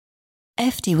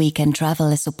FT Weekend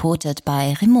Travel is supported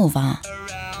by Rimowa.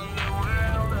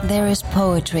 There is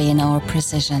poetry in our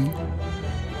precision,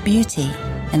 beauty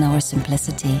in our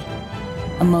simplicity,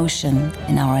 emotion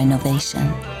in our innovation.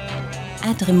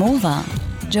 At Rimowa,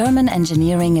 German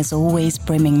engineering is always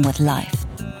brimming with life.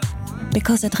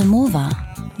 Because at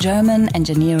Rimowa, German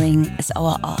engineering is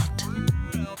our art.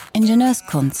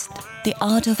 Ingenieurskunst, the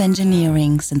art of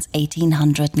engineering since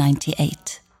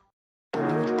 1898.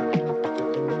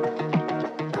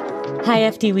 Hi,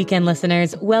 FT Weekend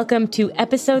listeners. Welcome to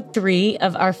episode 3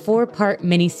 of our 4-part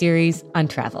mini-series on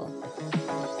travel.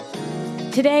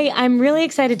 Today, I'm really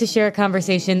excited to share a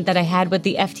conversation that I had with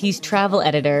the FT's travel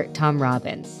editor, Tom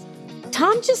Robbins.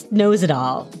 Tom just knows it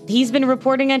all. He's been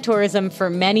reporting on tourism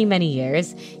for many, many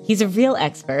years. He's a real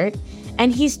expert,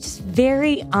 and he's just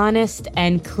very honest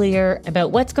and clear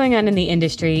about what's going on in the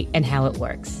industry and how it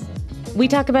works. We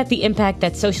talk about the impact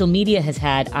that social media has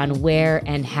had on where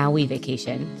and how we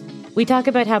vacation. We talk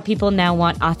about how people now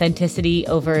want authenticity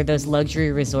over those luxury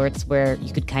resorts where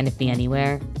you could kind of be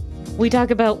anywhere. We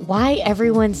talk about why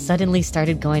everyone suddenly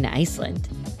started going to Iceland,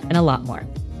 and a lot more.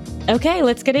 Okay,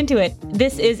 let's get into it.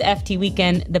 This is FT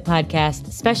Weekend, the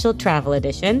podcast special travel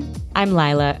edition. I'm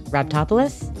Lila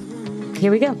Raptopoulos.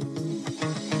 Here we go.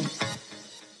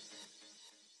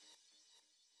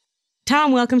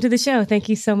 Tom, welcome to the show. Thank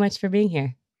you so much for being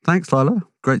here. Thanks, Lila.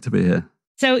 Great to be here.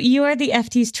 So you are the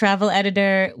FT's travel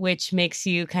editor, which makes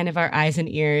you kind of our eyes and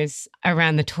ears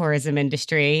around the tourism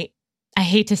industry. I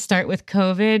hate to start with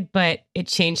COVID, but it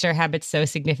changed our habits so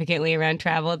significantly around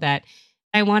travel that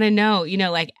I want to know,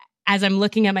 as I'm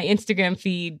looking at my Instagram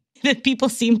feed, that people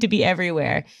seem to be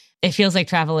everywhere. It feels like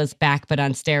travel is back, but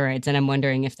on steroids. And I'm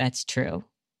wondering if that's true.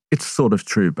 It's sort of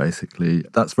true, basically.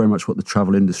 That's very much what the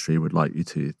travel industry would like you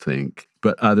to think.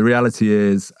 But the reality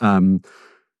is,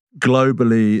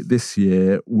 globally, this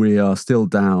year, we are still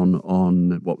down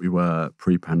on what we were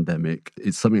pre-pandemic.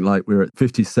 It's something like we're at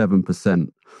 57%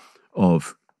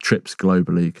 of trips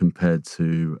globally compared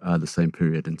to the same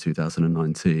period in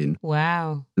 2019.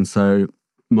 Wow. And so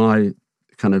my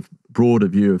kind of broader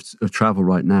view of travel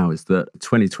right now is that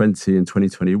 2020 and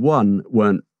 2021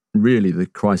 weren't really the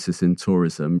crisis in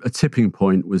tourism. A tipping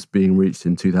point was being reached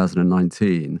in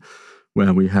 2019,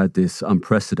 where we had this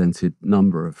unprecedented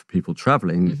number of people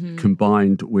traveling,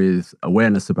 combined with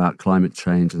awareness about climate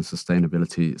change and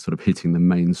sustainability sort of hitting the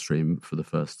mainstream for the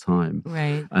first time.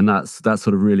 Right. And that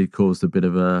sort of really caused a bit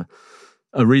of a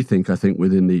rethink, I think,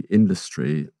 within the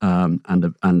industry and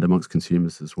amongst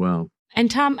consumers as well. And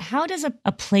Tom, how does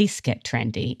a place get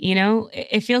trendy?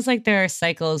 It feels like there are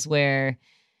cycles where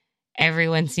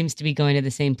everyone seems to be going to the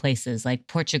same places, like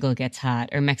Portugal gets hot,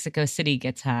 or Mexico City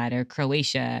gets hot, or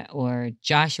Croatia, or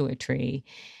Joshua Tree.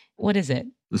 What is it?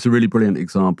 There's a really brilliant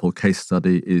example, case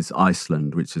study, is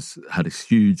Iceland, which has had a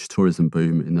huge tourism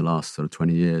boom in the last sort of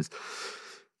 20 years.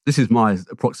 This is my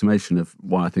approximation of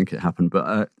why I think it happened,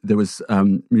 but there was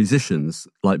musicians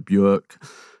like Björk,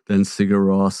 then Sigur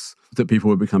Rós, that people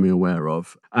were becoming aware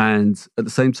of. And at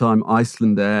the same time,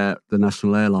 Icelandair, the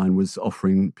national airline, was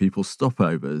offering people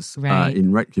stopovers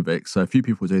in Reykjavik. So a few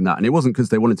people were doing that. And it wasn't because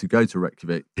they wanted to go to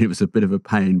Reykjavik. It was a bit of a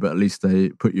pain, but at least they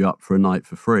put you up for a night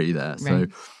for free there. Right.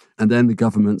 And then the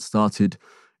government started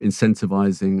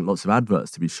incentivizing lots of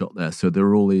adverts to be shot there. So there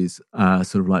were all these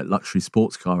sort of like luxury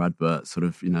sports car adverts sort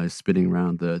of, spinning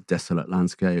around the desolate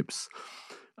landscapes.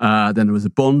 Then there was a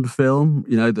Bond film,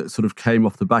 that sort of came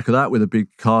off the back of that with a big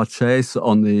car chase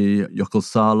on the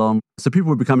Jökulsárlón. So people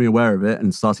were becoming aware of it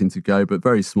and starting to go, but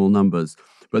very small numbers.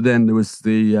 But then there was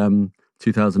the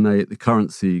 2008, the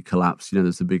currency collapse.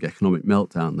 There's a big economic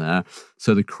meltdown there.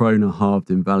 So the krona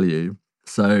halved in value.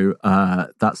 So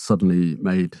that suddenly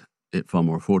made it far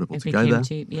more affordable to go there.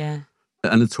 Cheap, yeah.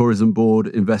 And the tourism board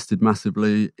invested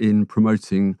massively in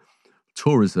promoting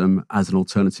tourism as an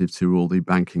alternative to all the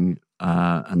banking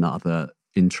and other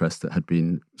interests that had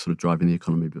been sort of driving the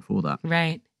economy before that.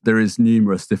 Right. There is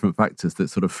numerous different factors that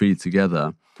sort of feed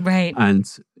together. Right. And,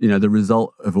 the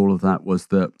result of all of that was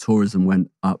that tourism went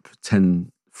up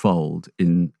tenfold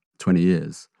in 20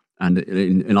 years. And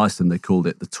in Iceland, they called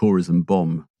it the tourism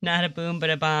bomb. Not a boom,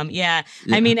 but a bomb. Yeah.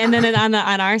 I mean, and then on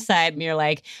our side, you're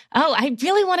like, oh, I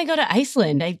really want to go to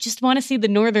Iceland. I just want to see the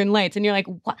Northern Lights. And you're like,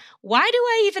 why do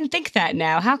I even think that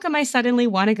now? How come I suddenly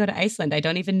want to go to Iceland? I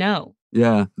don't even know.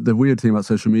 Yeah. The weird thing about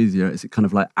social media is it kind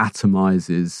of like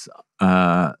atomizes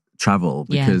travel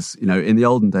because, in the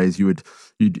olden days, you're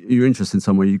interested in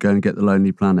somewhere, you'd go and get The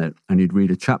Lonely Planet and you'd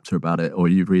read a chapter about it, or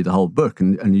you'd read the whole book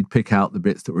and you'd pick out the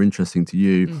bits that were interesting to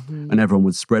you and everyone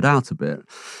would spread out a bit.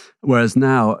 Whereas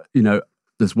now,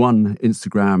 there's one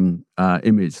Instagram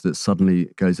image that suddenly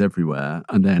goes everywhere,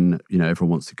 and then, everyone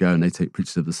wants to go and they take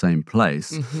pictures of the same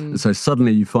place. And so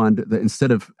suddenly you find that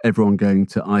instead of everyone going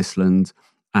to Iceland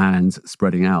and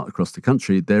spreading out across the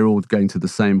country, they're all going to the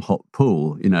same hot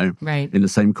pool, right, in the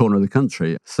same corner of the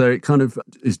country. So it kind of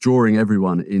is drawing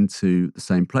everyone into the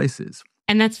same places.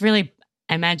 And that's really,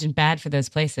 I imagine, bad for those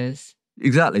places.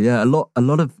 Exactly, yeah. A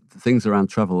lot of things around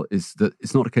travel is that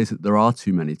it's not a case that there are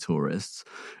too many tourists.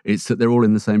 It's that they're all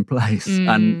in the same place.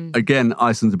 And again,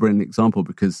 Iceland's a brilliant example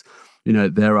because,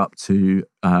 they're up to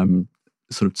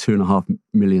sort of 2.5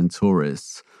 million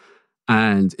tourists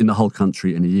and in the whole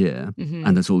country in a year.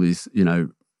 And there's all these,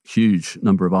 huge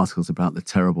number of articles about the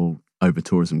terrible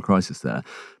over-tourism crisis there.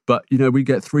 But, we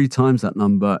get 3 times that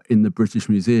number in the British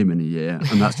Museum in a year,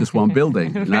 and that's just one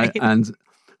building, Right. And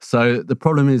so the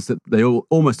problem is that they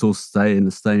almost all stay in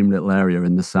the same little area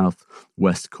in the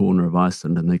southwest corner of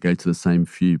Iceland, and they go to the same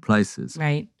few places.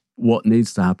 Right. What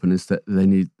needs to happen is that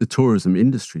the tourism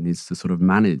industry needs to sort of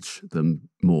manage them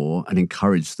more and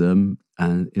encourage them,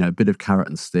 and a bit of carrot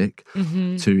and stick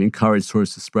to encourage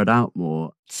tourists to spread out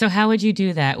more. So how would you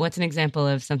do that? What's an example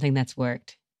of something that's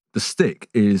worked? The stick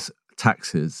is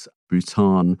taxes.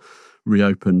 Bhutan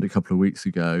reopened a couple of weeks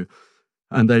ago,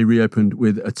 and they reopened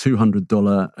with a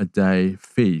 $200 a day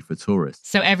fee for tourists.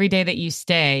 So every day that you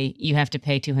stay, you have to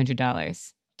pay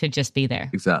 $200 to just be there.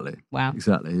 Exactly. Wow.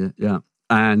 Exactly, yeah.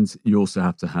 And you also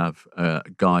have to have a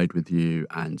guide with you,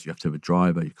 and you have to have a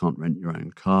driver. You can't rent your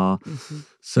own car.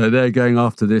 So they're going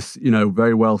after this,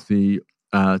 very wealthy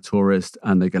tourist,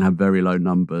 and they're going to have very low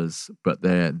numbers, but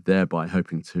they're thereby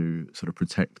hoping to sort of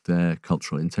protect their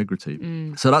cultural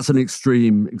integrity. So that's an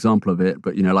extreme example of it.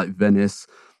 But, like Venice,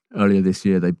 earlier this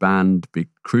year, they banned big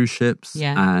cruise ships.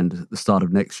 Yeah. And at the start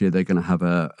of next year, they're going to have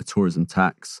a tourism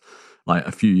tax, like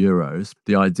a few euros.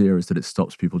 The idea is that it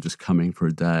stops people just coming for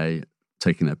a day,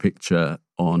 taking their picture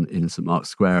in St. Mark's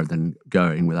Square and then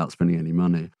going without spending any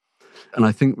money. And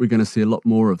I think we're going to see a lot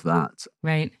more of that.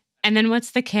 Right. And then what's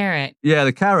the carrot? Yeah,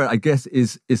 the carrot, I guess,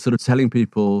 is sort of telling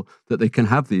people that they can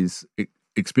have these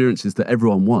experiences that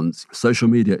everyone wants. Social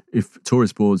media, if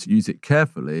tourist boards use it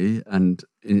carefully and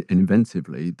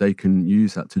inventively, they can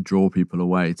use that to draw people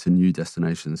away to new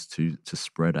destinations to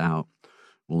spread out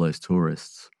all those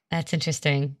tourists. That's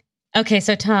interesting. Okay,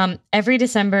 so Tom, every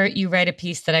December you write a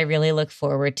piece that I really look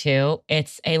forward to.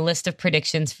 It's a list of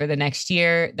predictions for the next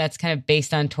year that's kind of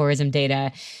based on tourism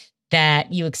data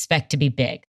that you expect to be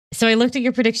big. So I looked at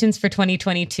your predictions for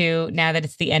 2022. Now that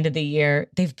it's the end of the year,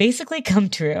 they've basically come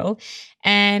true,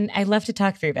 and I'd love to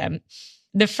talk through them.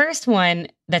 The first one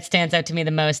that stands out to me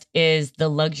the most is the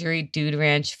luxury dude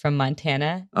ranch from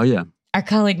Montana. Oh, yeah. Our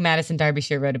colleague Madison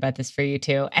Derbyshire wrote about this for you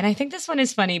too. And I think this one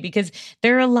is funny because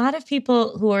there are a lot of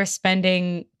people who are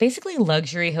spending basically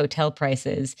luxury hotel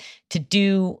prices to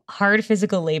do hard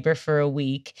physical labor for a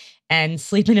week and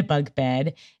sleep in a bunk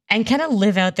bed and kind of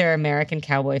live out their American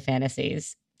cowboy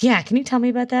fantasies. Yeah, can you tell me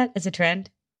about that as a trend?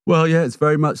 Well, yeah, it's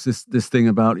very much this thing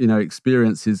about,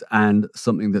 experiences and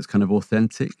something that's kind of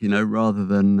authentic, rather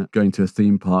than going to a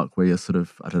theme park where you're sort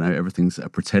of, I don't know, everything's a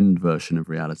pretend version of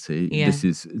reality. Yeah. This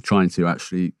is trying to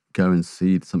actually go and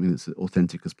see something that's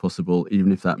authentic as possible,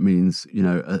 even if that means,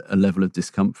 a level of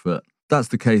discomfort. That's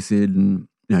the case in,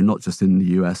 not just in the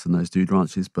US and those dude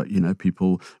ranches, but,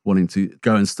 people wanting to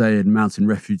go and stay in mountain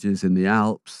refuges in the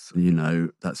Alps.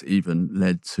 That's even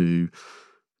led to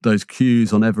those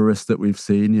queues on Everest that we've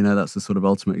seen. That's the sort of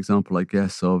ultimate example, I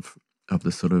guess, of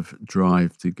the sort of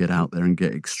drive to get out there and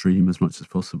get extreme as much as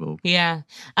possible. Yeah.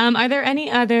 Are there any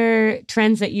other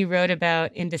trends that you wrote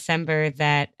about in December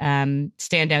that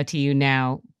stand out to you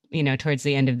now, towards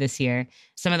the end of this year?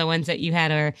 Some of the ones that you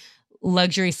had are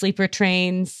luxury sleeper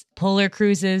trains, polar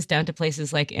cruises down to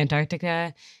places like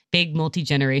Antarctica, big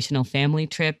multi-generational family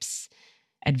trips,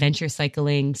 adventure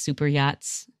cycling, super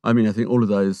yachts. I mean, I think all of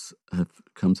those have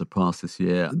come to pass this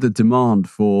year. The demand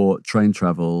for train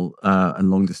travel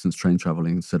and long-distance train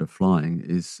traveling instead of flying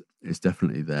is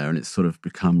definitely there. And it's sort of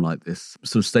become like this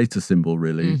sort of status symbol,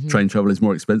 really. Mm-hmm. Train travel is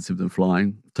more expensive than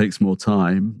flying, takes more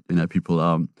time. People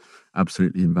are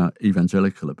absolutely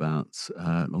evangelical about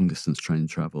long-distance train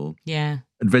travel. Yeah.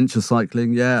 Adventure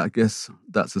cycling, I guess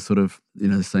that's a sort of,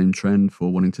 the same trend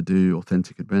for wanting to do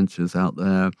authentic adventures out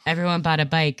there. Everyone bought a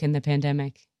bike in the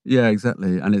pandemic. Yeah,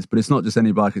 exactly. But it's not just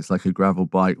any bike. It's like a gravel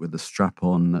bike with the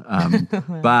strap-on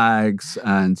bags.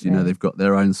 And, they've got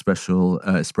their own special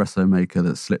espresso maker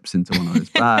that slips into one of those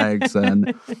bags.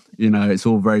 And, it's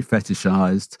all very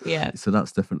fetishized. Yeah. So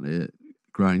that's definitely a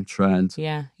growing trend.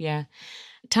 Yeah, yeah.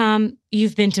 Tom,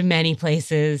 you've been to many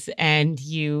places and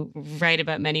you write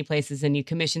about many places and you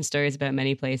commission stories about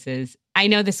many places. I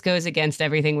know this goes against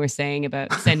everything we're saying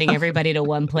about sending everybody to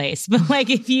one place, but like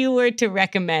if you were to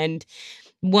recommend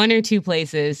one or two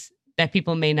places that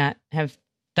people may not have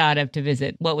thought of to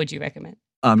visit, what would you recommend?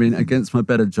 I mean, against my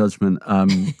better judgment,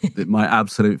 my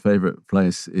absolute favorite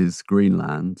place is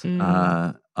Greenland.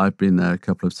 I've been there a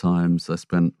couple of times. I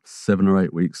spent 7 or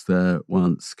 8 weeks there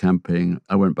once camping.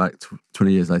 I went back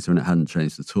 20 years later and it hadn't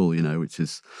changed at all, which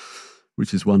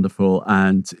is wonderful.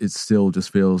 And it still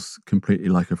just feels completely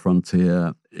like a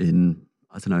frontier in,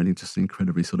 I don't know, in just an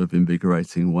incredibly sort of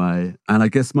invigorating way. And I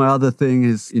guess my other thing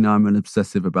is, I'm an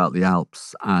obsessive about the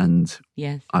Alps. And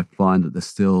yes. I find that there's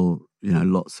still,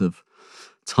 lots of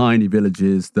tiny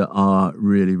villages that are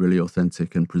really, really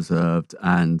authentic and preserved,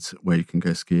 and where you can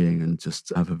go skiing and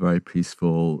just have a very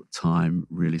peaceful time,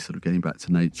 really sort of getting back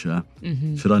to nature.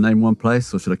 Mm-hmm. Should I name one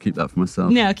place or should I keep that for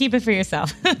myself? No, keep it for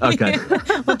yourself. Okay.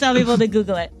 We'll tell people to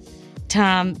Google it.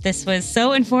 Tom, this was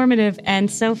so informative and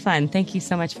so fun. Thank you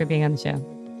so much for being on the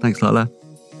show. Thanks, Lala.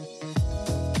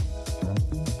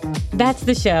 That's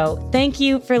the show. Thank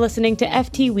you for listening to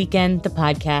FT Weekend, the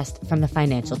podcast from the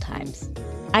Financial Times.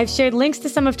 I've shared links to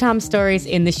some of Tom's stories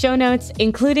in the show notes,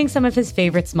 including some of his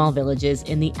favorite small villages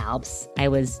in the Alps. I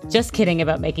was just kidding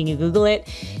about making you Google it.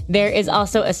 There is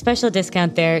also a special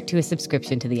discount there to a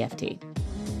subscription to the FT.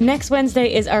 Next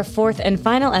Wednesday is our 4th and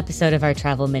final episode of our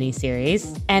travel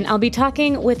mini-series, and I'll be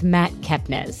talking with Matt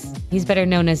Kepnes. He's better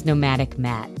known as Nomadic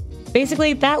Matt.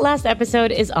 Basically, that last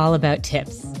episode is all about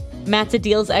tips. Matt's a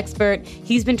deals expert.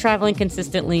 He's been traveling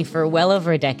consistently for well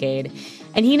over a decade,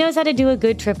 and he knows how to do a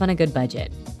good trip on a good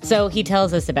budget. So he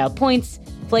tells us about points,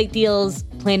 flight deals,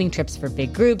 planning trips for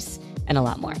big groups, and a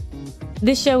lot more.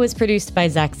 This show was produced by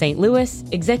Zach St. Louis,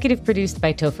 executive produced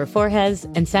by Topher Forges,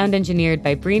 and sound engineered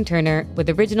by Breen Turner, with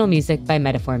original music by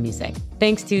Metaphor Music.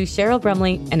 Thanks to Cheryl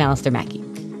Brumley and Alistair Mackey.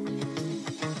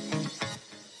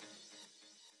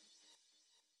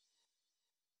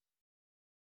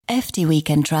 FT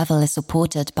Weekend Travel is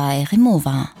supported by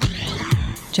Rimowa.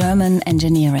 German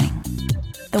engineering.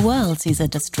 The world sees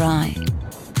it as dry.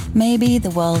 Maybe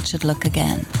the world should look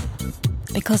again.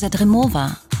 Because at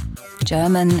Rimowa,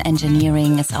 German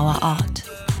engineering is our art.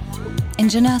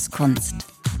 Ingenieurskunst,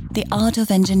 the art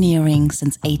of engineering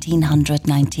since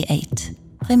 1898.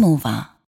 Rimowa.